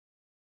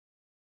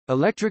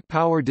Electric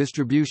power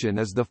distribution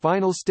is the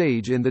final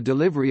stage in the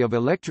delivery of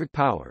electric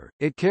power.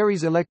 It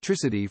carries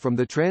electricity from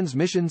the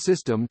transmission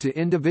system to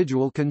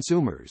individual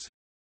consumers.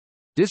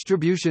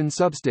 Distribution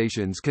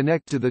substations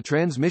connect to the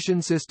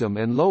transmission system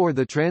and lower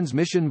the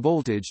transmission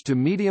voltage to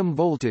medium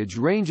voltage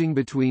ranging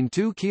between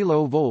 2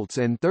 kV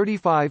and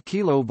 35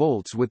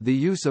 kV with the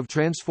use of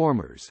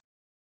transformers.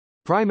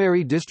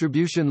 Primary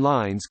distribution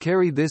lines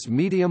carry this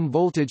medium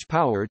voltage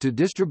power to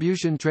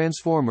distribution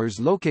transformers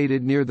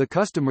located near the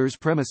customer's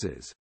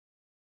premises.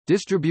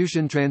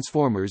 Distribution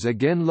transformers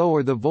again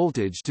lower the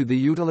voltage to the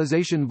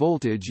utilization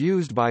voltage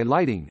used by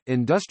lighting,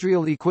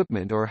 industrial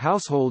equipment or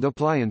household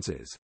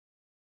appliances.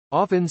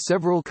 Often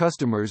several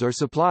customers are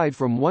supplied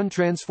from one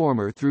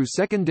transformer through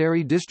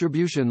secondary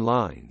distribution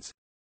lines.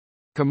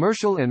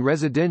 Commercial and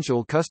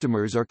residential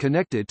customers are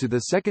connected to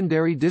the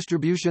secondary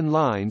distribution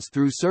lines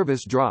through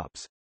service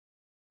drops.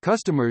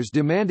 Customers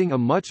demanding a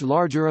much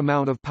larger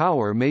amount of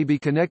power may be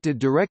connected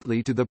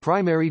directly to the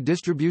primary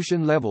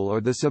distribution level or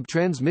the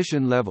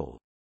subtransmission level.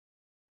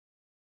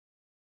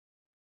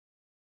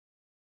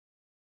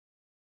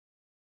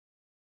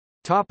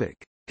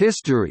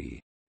 History.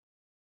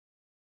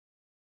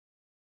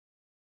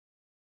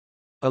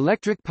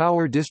 Electric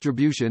power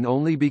distribution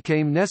only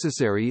became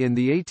necessary in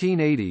the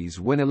 1880s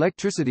when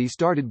electricity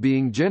started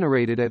being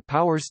generated at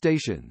power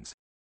stations.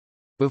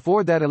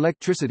 Before that,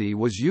 electricity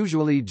was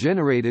usually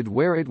generated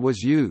where it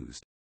was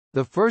used.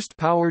 The first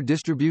power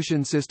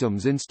distribution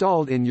systems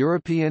installed in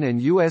European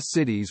and U.S.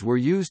 cities were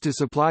used to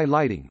supply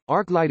lighting,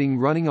 arc lighting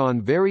running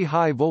on very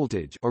high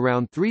voltage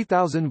around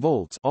 3000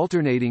 volts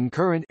alternating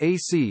current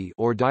AC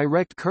or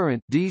direct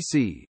current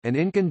DC, and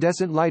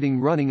incandescent lighting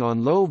running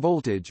on low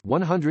voltage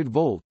 100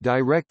 volt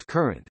direct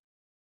current.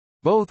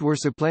 Both were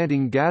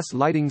supplanting gas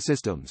lighting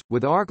systems,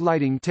 with arc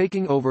lighting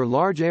taking over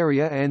large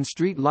area and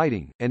street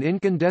lighting, and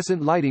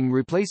incandescent lighting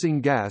replacing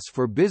gas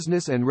for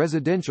business and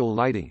residential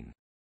lighting.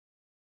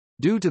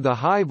 Due to the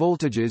high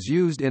voltages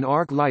used in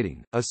arc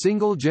lighting, a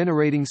single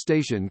generating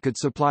station could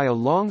supply a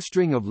long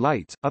string of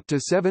lights, up to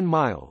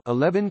 7-mile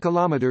 (11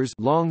 kilometers)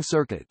 long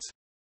circuits.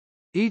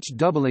 Each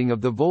doubling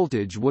of the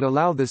voltage would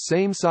allow the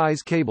same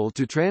size cable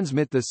to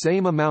transmit the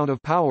same amount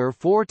of power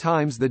 4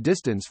 times the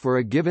distance for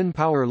a given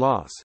power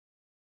loss.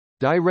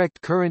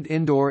 Direct current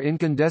indoor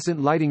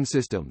incandescent lighting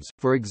systems,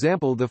 for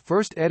example the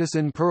first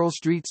Edison Pearl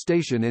Street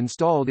station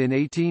installed in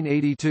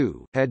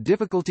 1882, had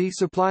difficulty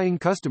supplying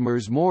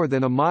customers more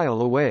than a mile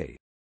away.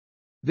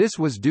 This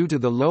was due to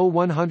the low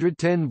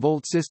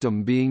 110-volt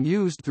system being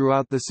used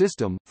throughout the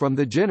system, from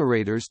the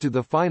generators to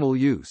the final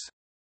use.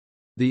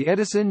 The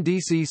Edison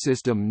DC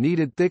system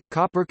needed thick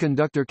copper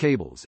conductor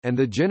cables, and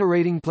the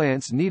generating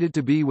plants needed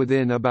to be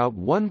within about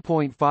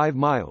 1.5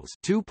 miles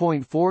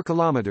 (2.4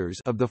 kilometers)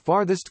 of the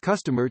farthest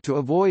customer to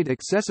avoid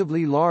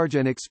excessively large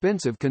and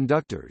expensive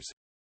conductors.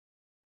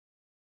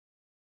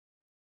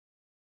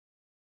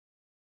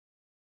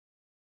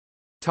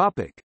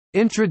 Topic: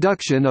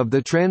 Introduction of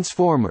the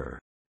transformer.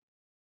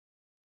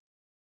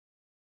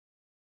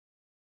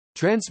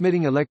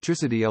 Transmitting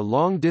electricity a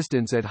long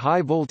distance at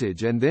high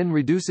voltage and then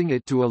reducing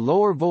it to a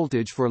lower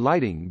voltage for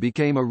lighting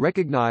became a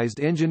recognized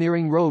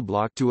engineering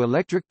roadblock to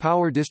electric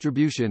power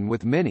distribution,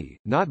 with many,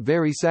 not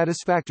very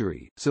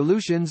satisfactory,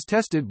 solutions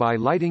tested by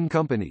lighting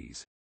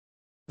companies.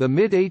 The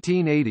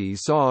mid-1880s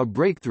saw a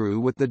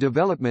breakthrough with the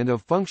development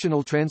of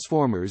functional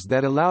transformers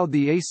that allowed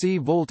the AC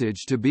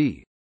voltage to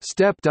be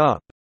stepped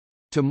up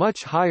to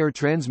much higher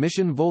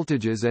transmission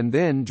voltages and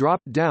then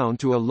dropped down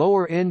to a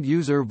lower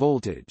end-user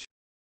voltage.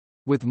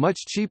 With much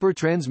cheaper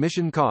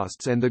transmission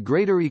costs and the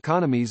greater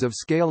economies of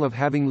scale of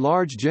having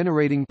large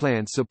generating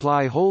plants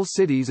supply whole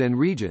cities and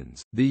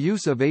regions, the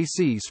use of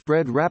AC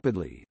spread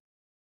rapidly.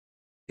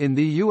 In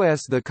the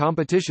U.S., the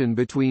competition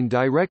between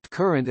direct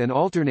current and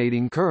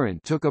alternating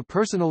current took a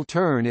personal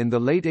turn in the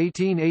late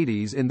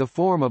 1880s in the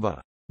form of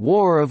a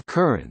war of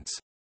currents,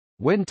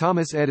 when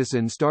Thomas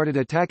Edison started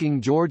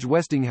attacking George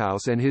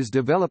Westinghouse and his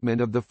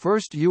development of the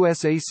first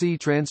US AC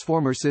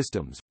transformer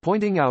systems,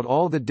 pointing out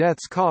all the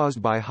deaths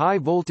caused by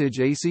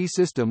high-voltage AC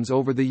systems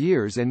over the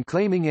years and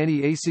claiming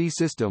any AC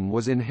system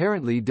was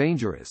inherently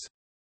dangerous.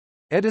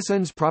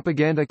 Edison's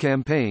propaganda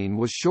campaign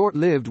was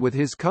short-lived, with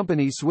his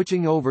company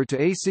switching over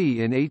to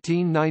AC in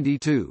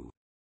 1892.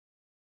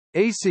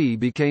 AC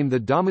became the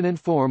dominant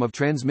form of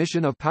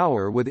transmission of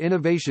power, with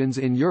innovations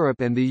in Europe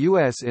and the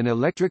US in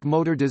electric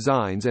motor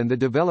designs and the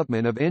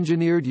development of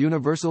engineered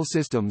universal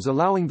systems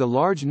allowing the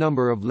large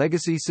number of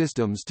legacy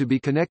systems to be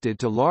connected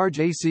to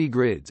large AC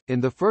grids. In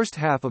the first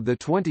half of the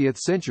 20th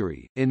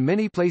century, in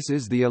many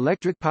places the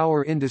electric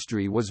power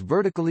industry was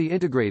vertically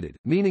integrated,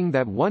 meaning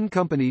that one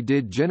company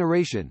did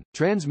generation,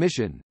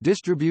 transmission,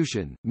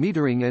 distribution,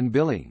 metering and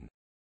billing.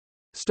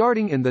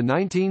 Starting in the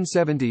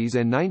 1970s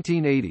and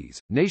 1980s,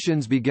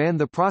 nations began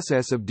the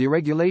process of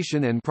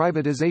deregulation and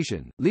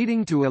privatization,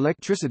 leading to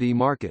electricity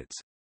markets.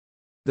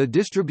 The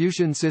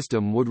distribution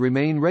system would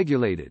remain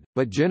regulated,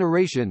 but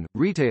generation,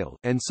 retail,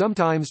 and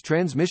sometimes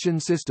transmission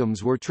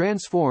systems were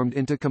transformed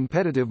into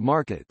competitive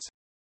markets.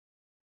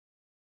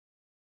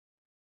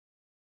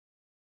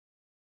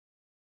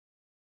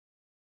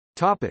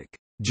 Topic: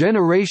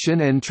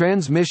 Generation and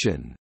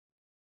transmission.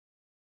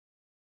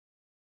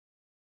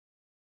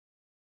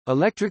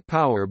 Electric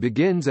power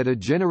begins at a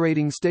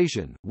generating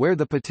station, where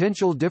the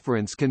potential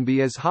difference can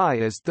be as high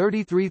as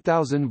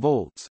 33,000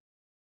 volts.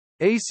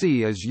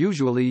 AC is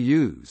usually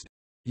used.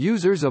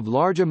 Users of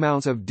large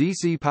amounts of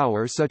DC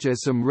power such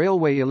as some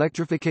railway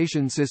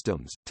electrification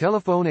systems,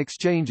 telephone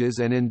exchanges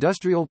and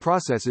industrial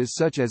processes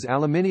such as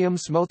aluminium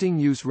smelting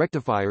use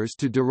rectifiers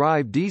to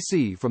derive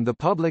DC from the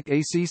public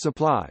AC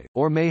supply,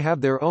 or may have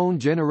their own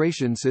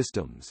generation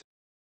systems.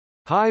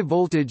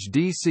 High-voltage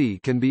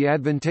DC can be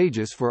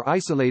advantageous for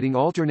isolating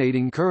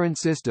alternating current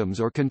systems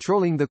or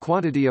controlling the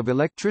quantity of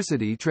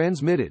electricity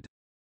transmitted.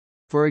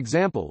 For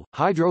example,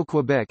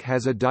 Hydro-Quebec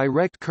has a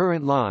direct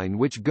current line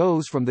which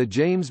goes from the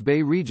James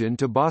Bay region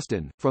to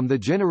Boston. From the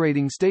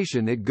generating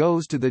station it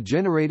goes to the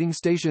generating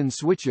station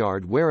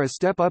switchyard where a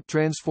step-up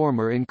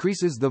transformer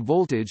increases the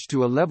voltage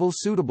to a level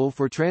suitable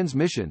for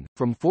transmission,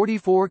 from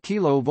 44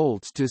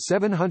 kV to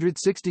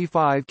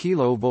 765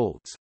 kV.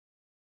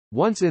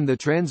 Once in the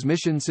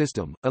transmission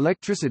system,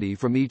 electricity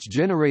from each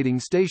generating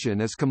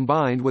station is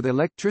combined with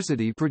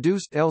electricity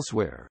produced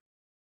elsewhere.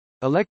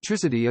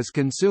 Electricity is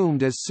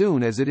consumed as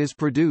soon as it is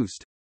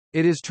produced.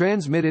 It is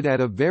transmitted at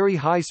a very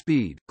high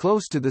speed,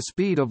 close to the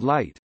speed of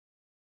light.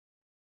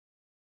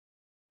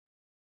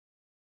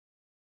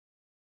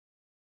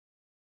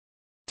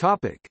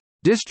 Topic: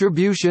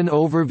 Distribution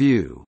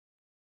overview.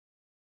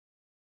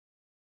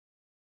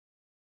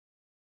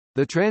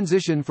 The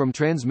transition from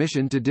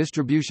transmission to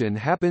distribution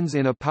happens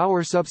in a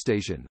power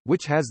substation,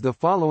 which has the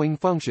following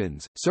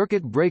functions.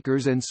 Circuit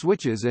breakers and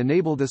switches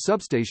enable the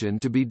substation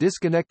to be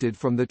disconnected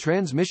from the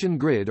transmission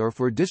grid or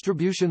for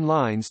distribution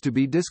lines to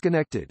be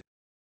disconnected.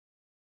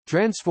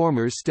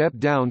 Transformers step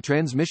down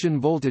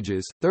transmission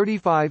voltages,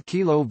 35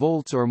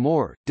 kV or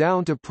more,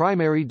 down to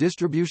primary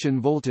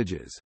distribution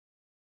voltages.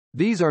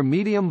 These are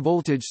medium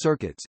voltage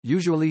circuits,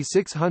 usually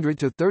 600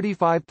 to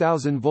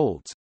 35,000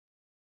 volts.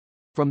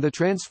 From the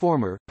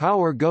transformer,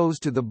 power goes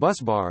to the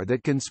busbar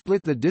that can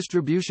split the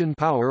distribution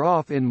power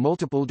off in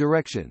multiple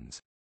directions.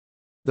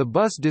 The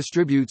bus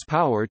distributes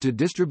power to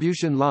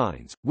distribution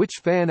lines, which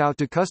fan out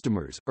to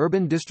customers.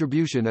 Urban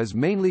distribution is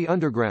mainly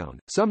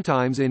underground,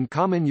 sometimes in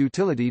common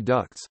utility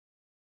ducts.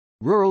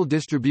 Rural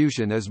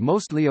distribution is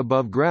mostly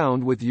above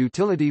ground with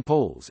utility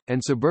poles,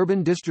 and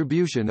suburban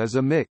distribution is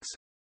a mix.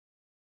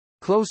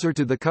 Closer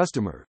to the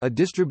customer, a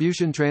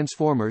distribution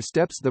transformer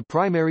steps the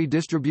primary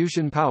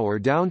distribution power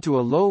down to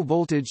a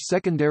low-voltage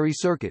secondary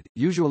circuit,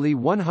 usually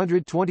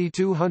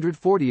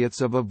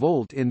 120/240ths of a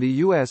volt in the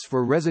U.S.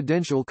 for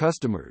residential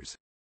customers.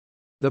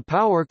 The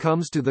power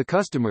comes to the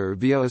customer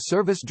via a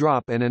service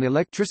drop and an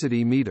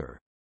electricity meter.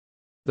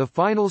 The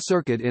final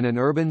circuit in an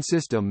urban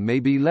system may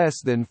be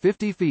less than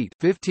 50 feet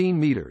 15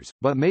 meters,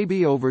 but may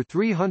be over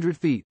 300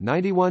 feet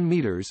 91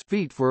 meters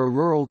feet for a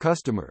rural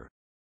customer.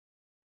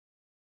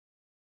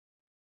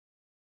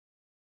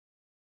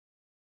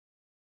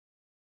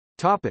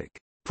 Topic: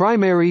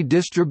 Primary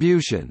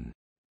distribution.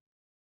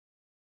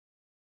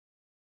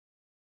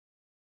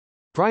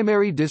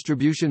 Primary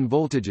distribution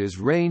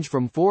voltages range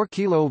from 4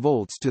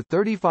 kV to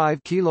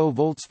 35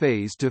 kV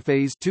phase to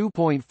phase,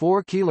 2.4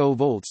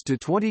 kV to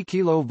 20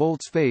 kV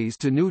phase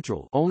to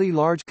neutral. Only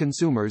large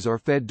consumers are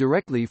fed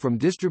directly from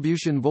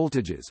distribution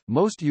voltages.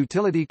 Most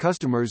utility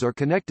customers are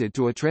connected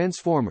to a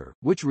transformer,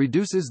 which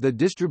reduces the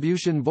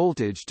distribution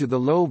voltage to the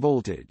low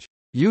voltage,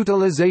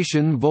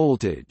 utilization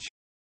voltage,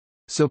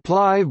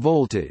 supply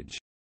voltage,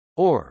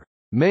 or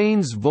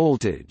mains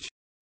voltage,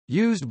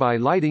 used by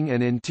lighting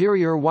and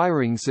interior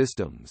wiring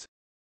systems.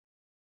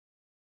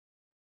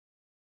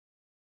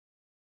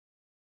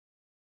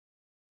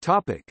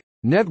 Topic: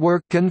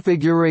 Network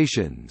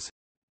configurations.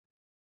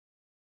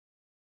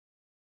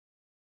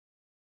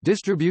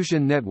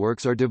 Distribution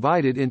networks are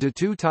divided into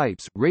two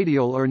types: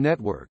 radial or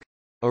network.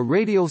 A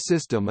radial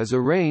system is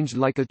arranged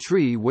like a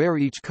tree where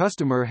each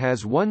customer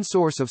has one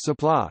source of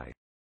supply.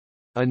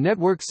 A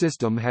network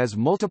system has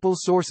multiple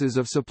sources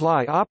of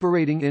supply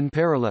operating in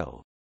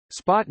parallel.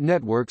 Spot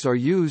networks are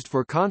used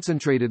for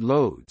concentrated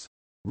loads.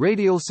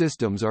 Radial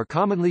systems are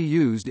commonly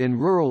used in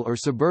rural or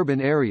suburban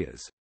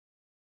areas.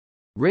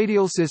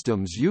 Radial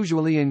systems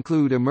usually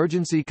include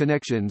emergency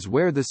connections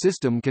where the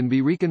system can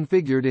be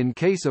reconfigured in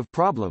case of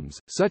problems,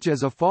 such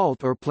as a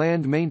fault or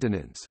planned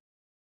maintenance.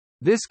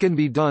 This can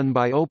be done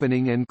by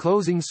opening and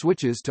closing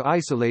switches to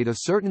isolate a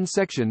certain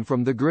section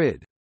from the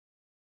grid.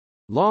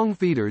 Long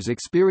feeders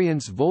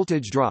experience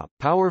voltage drop,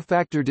 power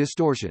factor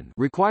distortion,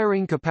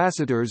 requiring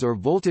capacitors or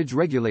voltage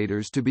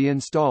regulators to be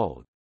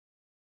installed.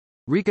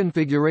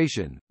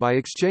 Reconfiguration, by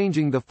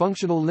exchanging the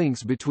functional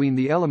links between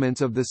the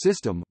elements of the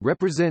system,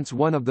 represents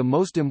one of the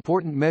most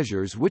important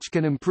measures which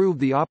can improve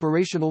the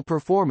operational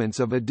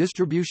performance of a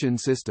distribution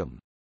system.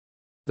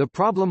 The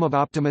problem of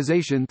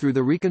optimization through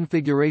the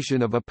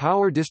reconfiguration of a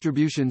power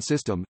distribution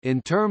system,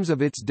 in terms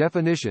of its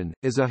definition,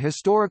 is a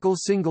historical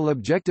single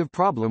objective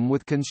problem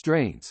with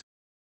constraints.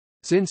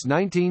 Since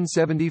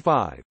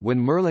 1975, when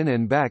Merlin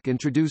and Bach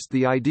introduced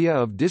the idea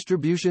of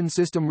distribution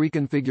system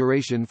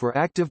reconfiguration for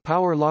active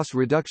power loss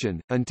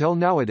reduction, until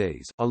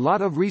nowadays, a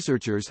lot of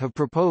researchers have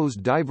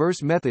proposed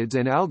diverse methods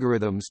and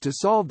algorithms to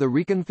solve the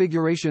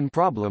reconfiguration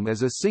problem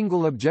as a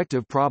single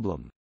objective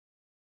problem.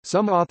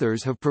 Some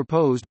authors have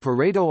proposed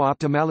Pareto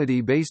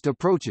optimality-based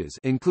approaches,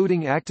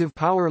 including active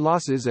power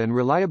losses and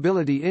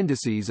reliability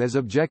indices as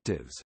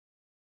objectives.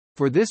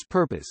 For this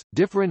purpose,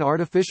 different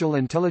artificial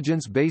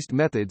intelligence-based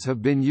methods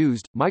have been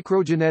used: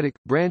 microgenetic,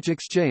 branch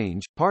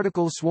exchange,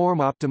 particle swarm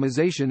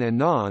optimization and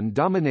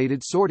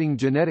non-dominated sorting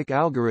genetic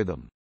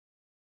algorithm.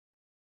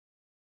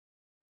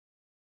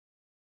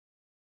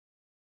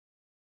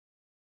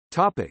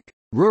 Topic: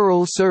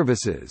 Rural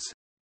services.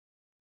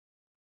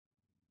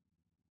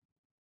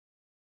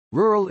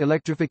 Rural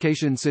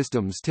electrification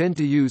systems tend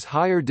to use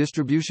higher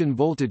distribution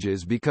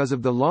voltages because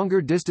of the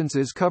longer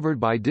distances covered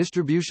by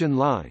distribution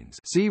lines.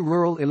 See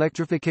Rural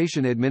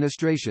Electrification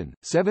Administration,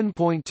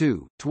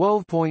 7.2,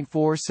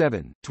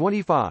 12.47,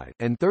 25,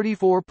 and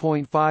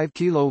 34.5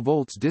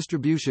 kV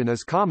distribution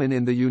is common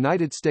in the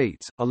United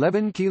States,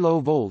 11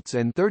 kV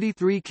and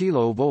 33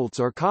 kV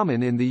are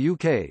common in the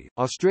UK,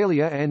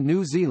 Australia and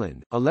New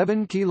Zealand,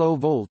 11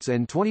 kV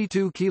and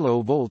 22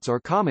 kV are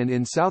common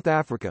in South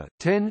Africa,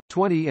 10,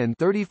 20 and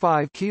 35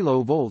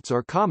 kV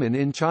are common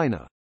in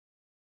China.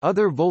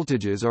 Other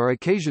voltages are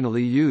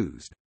occasionally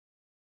used.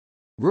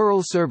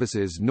 Rural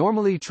services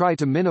normally try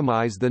to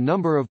minimize the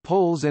number of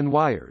poles and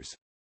wires.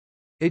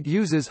 It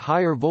uses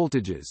higher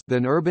voltages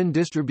than urban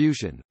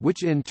distribution,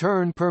 which in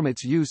turn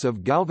permits use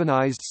of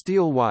galvanized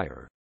steel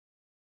wire.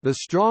 The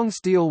strong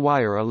steel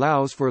wire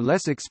allows for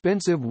less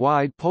expensive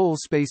wide pole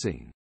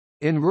spacing.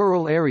 In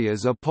rural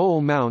areas, a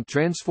pole mount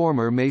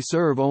transformer may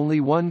serve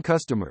only one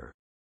customer.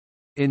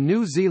 In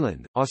New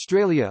Zealand,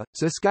 Australia,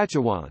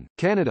 Saskatchewan,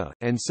 Canada,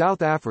 and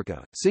South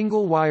Africa,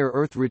 single-wire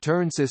earth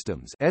return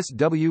systems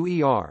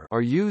 (SWER)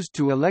 are used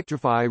to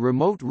electrify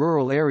remote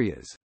rural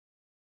areas.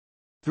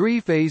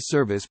 Three-phase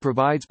service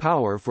provides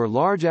power for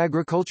large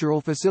agricultural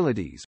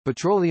facilities,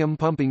 petroleum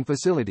pumping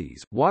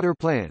facilities, water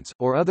plants,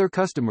 or other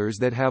customers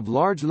that have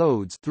large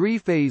loads.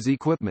 Three-phase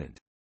equipment.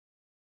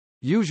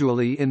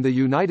 Usually in the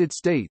United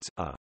States,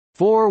 a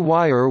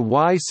four-wire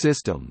Y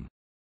system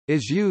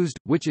is used,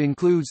 which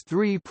includes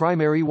 3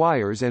 primary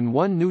wires and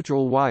 1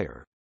 neutral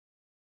wire.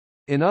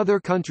 In other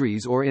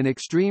countries or in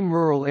extreme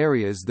rural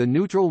areas, the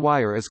neutral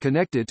wire is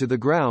connected to the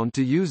ground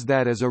to use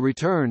that as a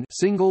return,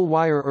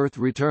 single-wire earth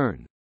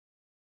return.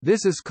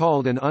 This is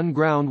called an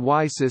unground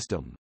Y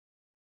system.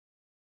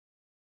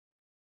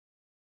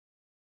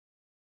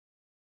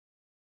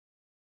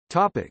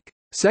 Topic: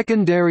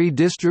 Secondary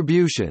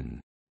distribution.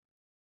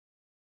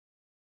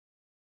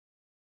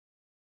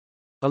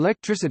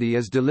 Electricity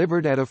is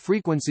delivered at a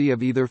frequency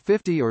of either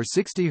 50 or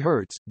 60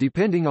 Hz,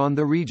 depending on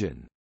the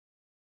region.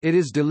 It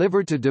is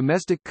delivered to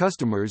domestic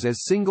customers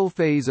as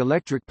single-phase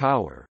electric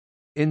power.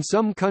 In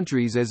some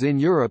countries, as in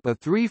Europe, a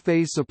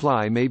three-phase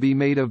supply may be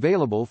made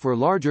available for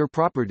larger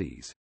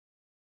properties.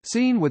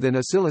 Seen with an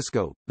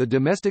oscilloscope, the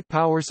domestic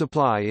power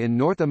supply in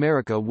North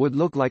America would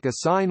look like a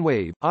sine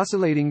wave,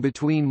 oscillating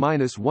between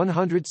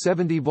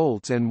 -170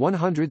 volts and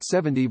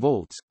 170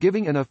 volts,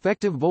 giving an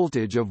effective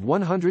voltage of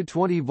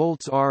 120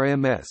 volts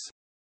RMS.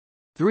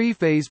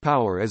 Three-phase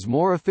power is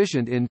more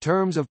efficient in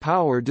terms of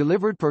power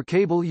delivered per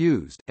cable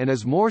used, and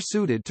is more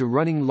suited to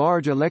running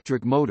large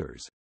electric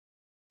motors.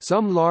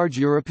 Some large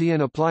European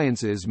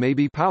appliances may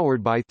be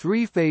powered by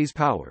three-phase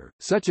power,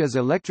 such as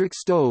electric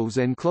stoves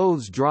and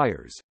clothes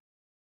dryers.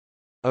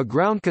 A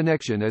ground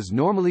connection is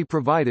normally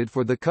provided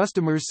for the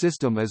customer's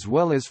system as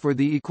well as for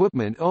the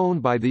equipment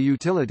owned by the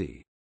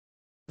utility.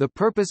 The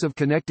purpose of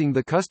connecting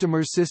the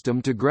customer's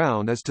system to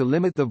ground is to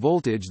limit the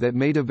voltage that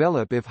may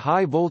develop if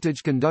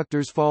high-voltage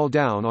conductors fall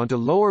down onto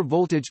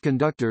lower-voltage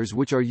conductors,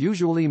 which are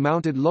usually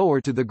mounted lower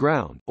to the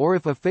ground, or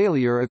if a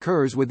failure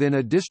occurs within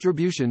a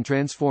distribution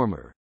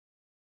transformer.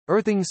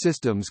 Earthing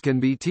systems can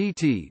be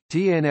TT,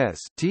 TNS,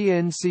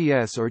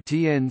 TNCS or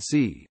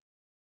TNC.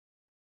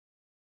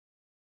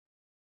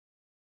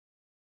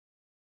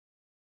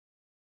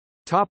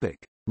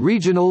 Topic: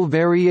 Regional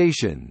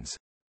variations.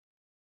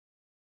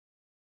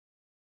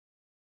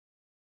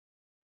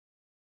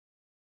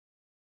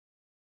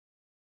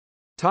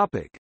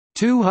 Topic: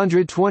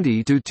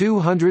 220 to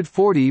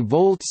 240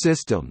 volt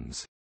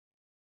systems.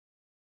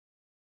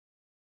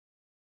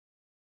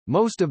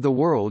 Most of the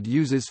world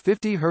uses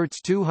 50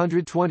 Hz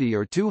 220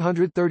 or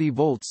 230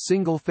 volts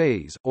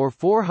single-phase, or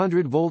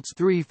 400 volts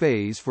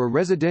three-phase for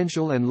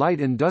residential and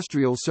light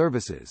industrial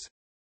services.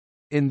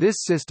 In this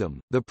system,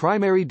 the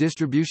primary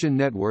distribution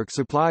network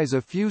supplies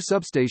a few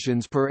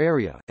substations per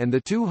area, and the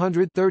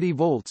 230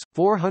 volts,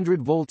 400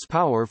 volts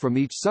power from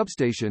each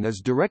substation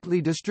is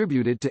directly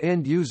distributed to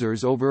end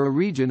users over a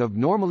region of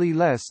normally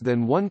less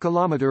than 1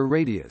 km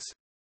radius.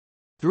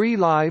 3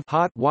 live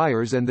hot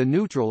wires and the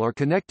neutral are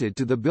connected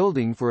to the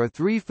building for a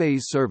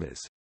three-phase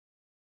service.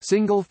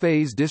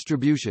 Single-phase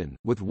distribution,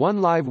 with 1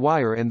 live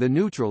wire and the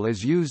neutral,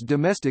 is used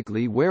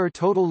domestically where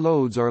total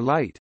loads are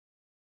light.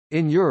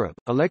 In Europe,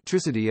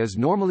 electricity is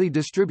normally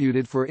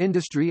distributed for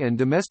industry and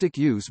domestic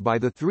use by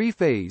the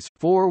three-phase,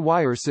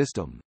 four-wire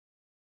system.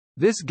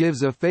 This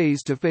gives a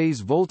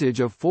phase-to-phase voltage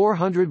of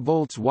 400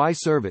 volts Y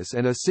service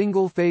and a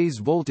single-phase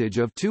voltage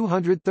of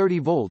 230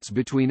 volts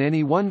between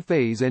any one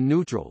phase and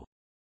neutral.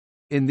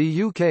 In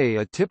the UK,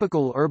 a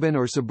typical urban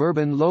or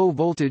suburban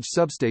low-voltage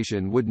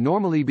substation would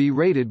normally be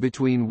rated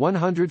between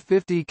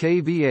 150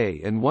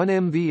 kVA and 1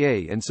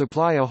 MVA and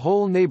supply a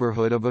whole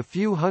neighbourhood of a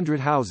few hundred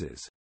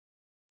houses.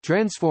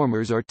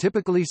 Transformers are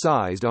typically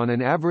sized on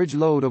an average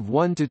load of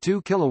 1 to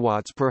 2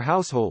 kilowatts per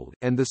household,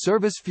 and the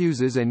service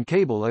fuses and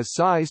cable is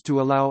sized to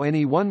allow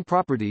any one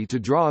property to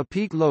draw a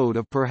peak load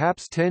of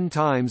perhaps 10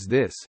 times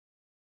this.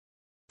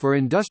 For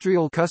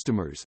industrial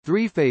customers,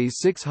 three-phase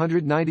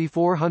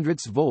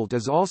 690/400 volt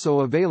is also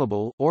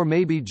available, or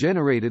may be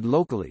generated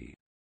locally.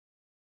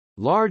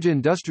 Large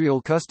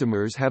industrial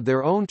customers have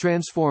their own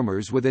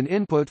transformers with an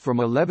input from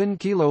 11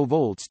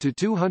 kV to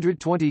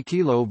 220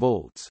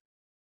 kV.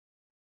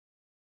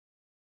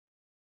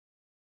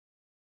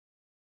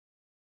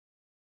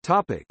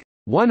 Topic: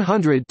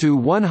 100 to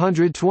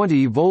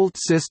 120 volt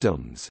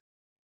systems.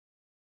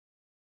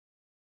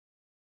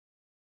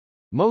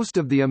 Most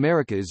of the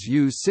Americas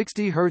use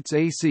 60 Hz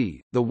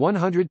AC, the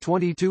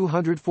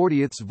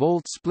 120/240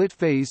 volt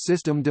split-phase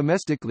system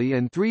domestically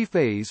and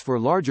three-phase for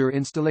larger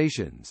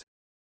installations.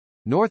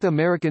 North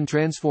American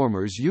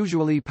transformers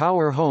usually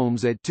power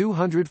homes at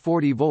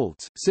 240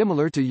 volts,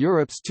 similar to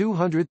Europe's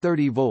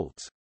 230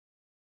 volts.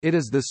 It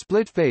is the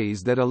split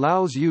phase that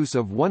allows use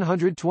of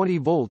 120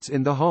 volts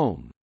in the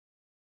home.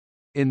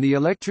 In the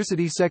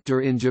electricity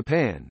sector in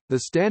Japan, the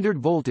standard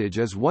voltage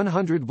is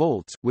 100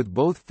 volts, with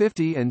both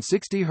 50 and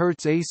 60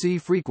 Hz AC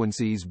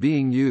frequencies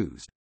being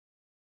used.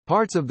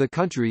 Parts of the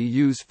country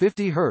use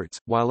 50 Hz,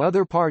 while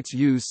other parts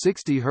use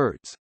 60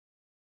 Hz.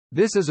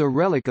 This is a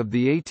relic of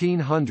the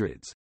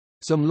 1800s.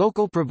 Some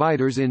local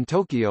providers in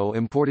Tokyo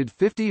imported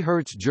 50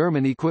 Hz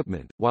German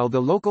equipment, while the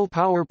local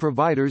power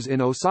providers in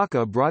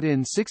Osaka brought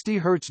in 60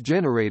 Hz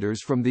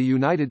generators from the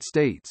United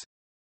States.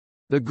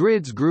 The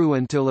grids grew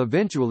until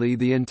eventually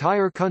the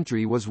entire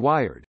country was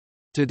wired.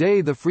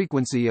 Today the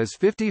frequency is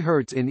 50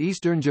 Hz in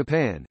eastern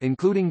Japan,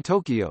 including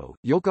Tokyo,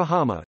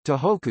 Yokohama,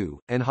 Tohoku,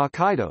 and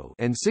Hokkaido,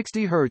 and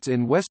 60 Hz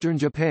in western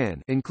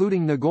Japan,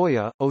 including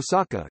Nagoya,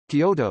 Osaka,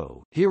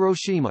 Kyoto,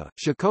 Hiroshima,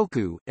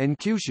 Shikoku, and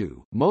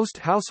Kyushu. Most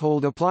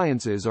household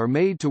appliances are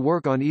made to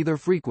work on either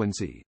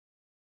frequency.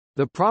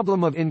 The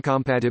problem of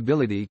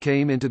incompatibility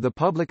came into the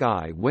public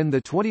eye when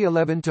the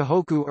 2011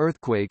 Tohoku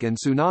earthquake and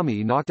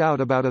tsunami knocked out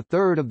about a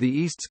third of the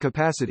East's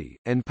capacity,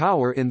 and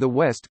power in the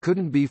West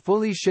couldn't be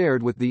fully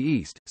shared with the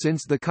East.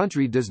 Since the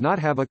country does not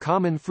have a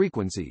common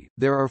frequency,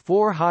 there are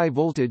 4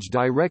 high-voltage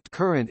direct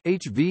current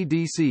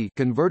 (HVDC)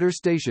 converter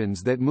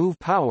stations that move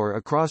power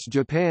across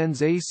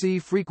Japan's AC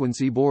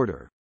frequency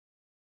border.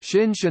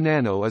 Shin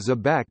Shinano is a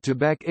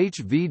back-to-back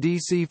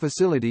HVDC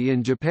facility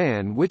in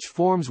Japan which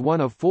forms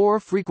one of 4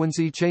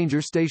 frequency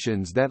changer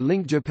stations that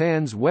link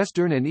Japan's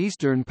western and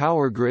eastern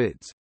power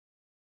grids.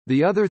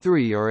 The other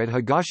 3 are at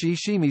Higashi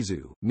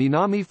Shimizu,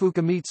 Minami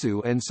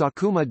Fukamitsu and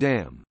Sakuma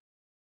Dam.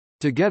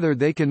 Together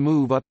they can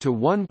move up to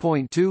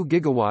 1.2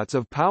 gigawatts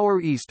of power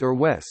east or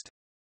west.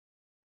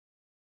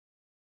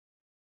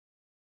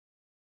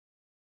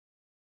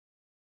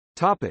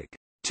 Topic: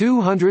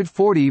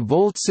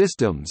 240-volt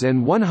systems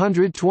and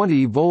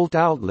 120-volt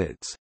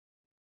outlets.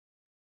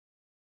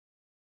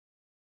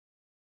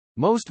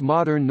 Most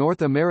modern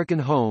North American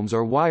homes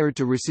are wired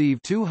to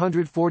receive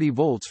 240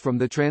 volts from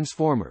the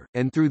transformer,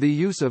 and through the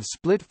use of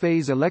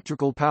split-phase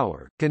electrical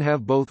power, can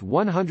have both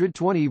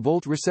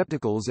 120-volt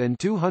receptacles and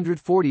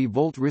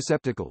 240-volt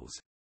receptacles.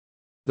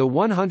 The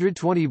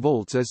 120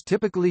 volts is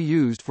typically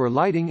used for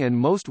lighting and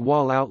most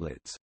wall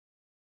outlets.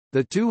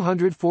 The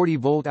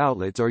 240-volt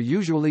outlets are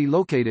usually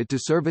located to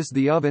service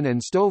the oven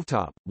and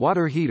stovetop,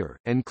 water heater,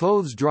 and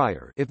clothes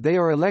dryer if they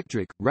are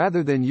electric,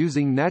 rather than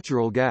using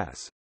natural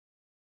gas.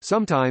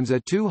 Sometimes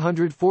a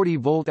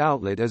 240-volt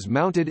outlet is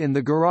mounted in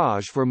the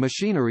garage for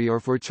machinery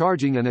or for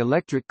charging an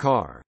electric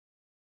car.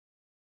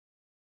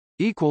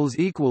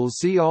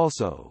 See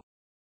also